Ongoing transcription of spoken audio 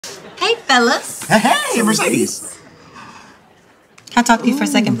Hey, fellas. Hey, Mercedes. Can I talk to you for a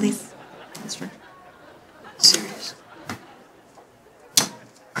second, please? That's right. Serious.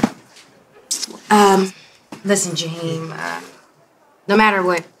 Listen, Jaheem, no matter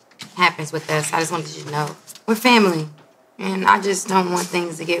what happens with us, I just wanted you to know we're family. And I just don't want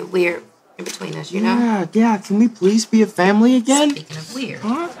things to get weird in between us, you know? Yeah. Can we please be a family again? Speaking of weird.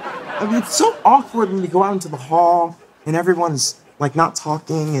 Huh? I mean, it's so awkward when we go out into the hall and everyone's like not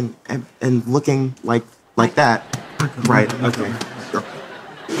talking and looking like that. Right, okay. Sure.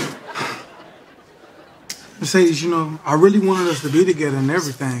 Mercedes, you know, I really wanted us to be together and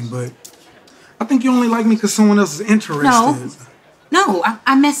everything, but I think you only like me because someone else is interested. No,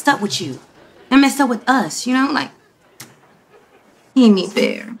 I messed up with you. I messed up with us, you know? Like, he ain't me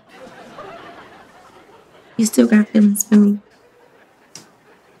fair. You still got feelings for me?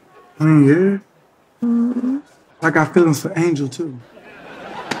 I mean, yeah. I got feelings for Angel, too.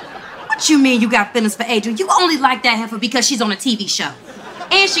 What you mean you got feelings for Adrian? You only like that heifer because she's on a TV show.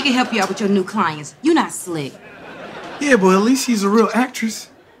 And she can help you out with your new clients. You not slick. Yeah, but at least she's a real actress.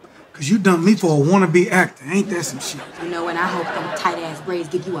 Because you dumped me for a wannabe actor. Ain't that some shit? You know, and I hope them tight-ass braids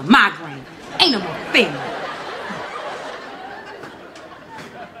give you a migraine. Ain't no more family.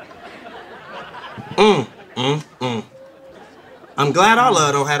 I'm glad our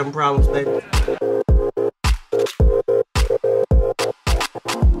love don't have them problems, baby.